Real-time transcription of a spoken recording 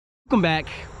Welcome back.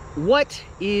 What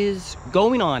is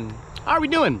going on? How are we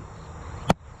doing?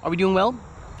 Are we doing well?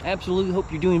 Absolutely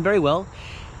hope you're doing very well.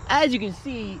 As you can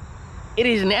see, it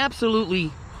is an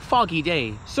absolutely foggy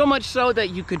day. So much so that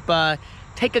you could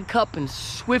take a cup and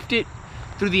swift it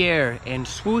through the air and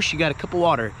swoosh, you got a cup of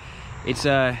water. It's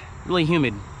really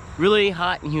humid, really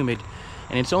hot and humid.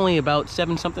 And it's only about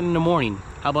 7 something in the morning.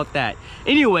 How about that?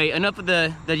 Anyway, enough of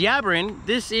the yabbering.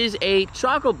 This is a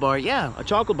chocolate bar. Yeah, a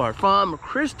chocolate bar from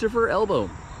Christopher Elbow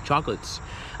Chocolates.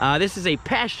 This is a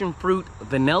passion fruit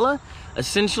vanilla.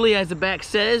 Essentially, as the back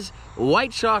says,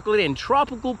 white chocolate and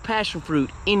tropical passion fruit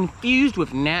infused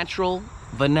with natural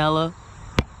vanilla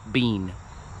bean.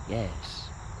 Yes.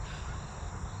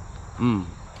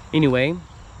 Anyway,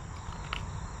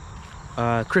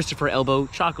 Christopher Elbow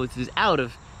Chocolates is out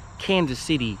of Kansas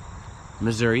City,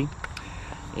 Missouri.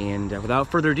 And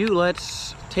without further ado,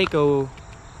 let's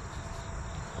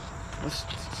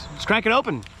crack it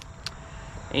open.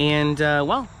 And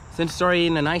well, since it's already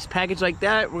in a nice package like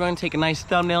that, we're going to take a nice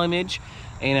thumbnail image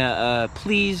and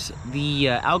please the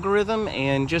algorithm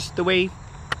and just the way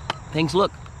things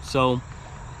look. So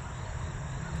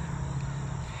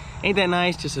ain't that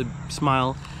nice? Just a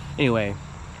smile. Anyway,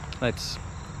 let's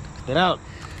get that out.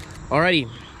 Alrighty,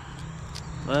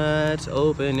 let's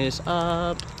open this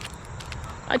up.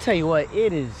 I tell you what,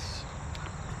 it is,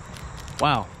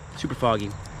 wow, super foggy.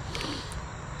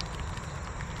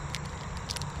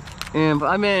 And if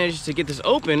I manage to get this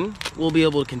open, we'll be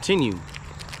able to continue.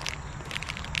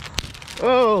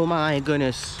 Oh my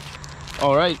goodness.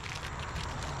 All right.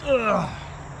 Ugh.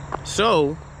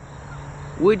 So,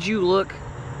 would you look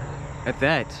at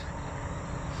that?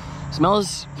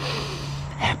 Smells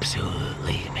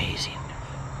absolutely amazing.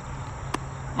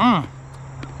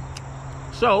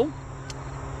 So,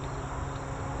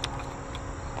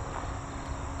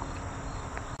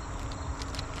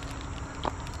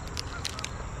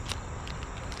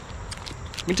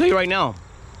 let me tell you right now,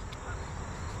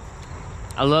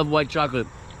 I love white chocolate.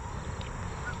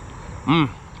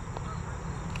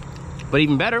 But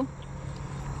even better,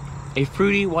 a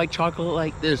fruity white chocolate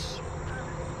like this.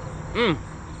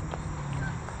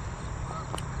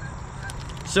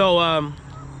 So,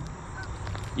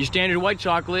 your standard white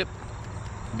chocolate,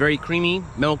 very creamy,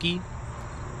 milky,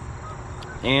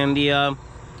 and the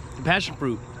passion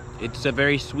fruit. It's a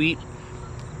very sweet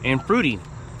and fruity.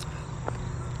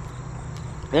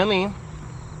 Let me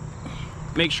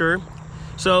make sure.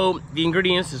 So the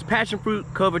ingredients is passion fruit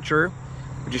couverture,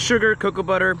 which is sugar, cocoa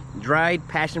butter, dried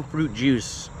passion fruit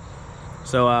juice.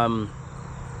 So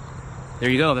there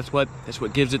you go. That's what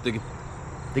gives it the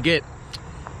get.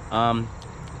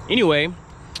 Anyway,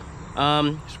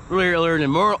 it's really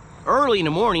early in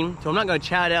the morning, so I'm not gonna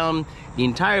chow down the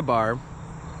entire bar.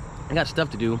 I got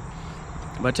stuff to do.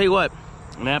 But I tell you what,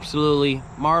 an absolutely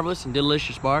marvelous and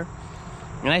delicious bar.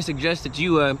 And I suggest that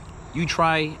you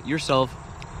try yourself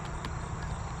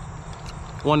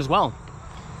one as well.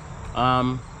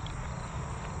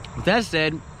 With that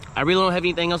said, I really don't have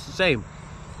anything else to say.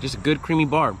 Just a good creamy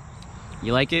bar.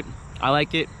 You like it? I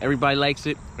like it. Everybody likes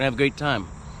it. We're gonna have a great time.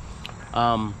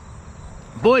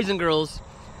 Boys and girls,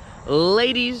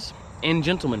 ladies and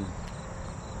gentlemen,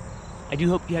 I do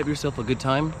hope you have yourself a good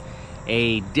time.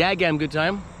 A daggum good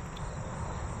time.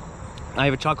 I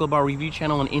have a chocolate bar review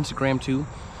channel on Instagram too.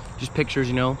 Just pictures,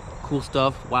 you know, cool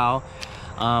stuff. Wow.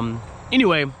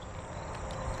 Anyway,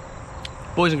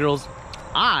 boys and girls,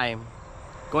 I'm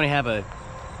going to have a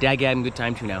daggum good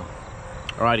time too now.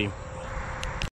 Alrighty.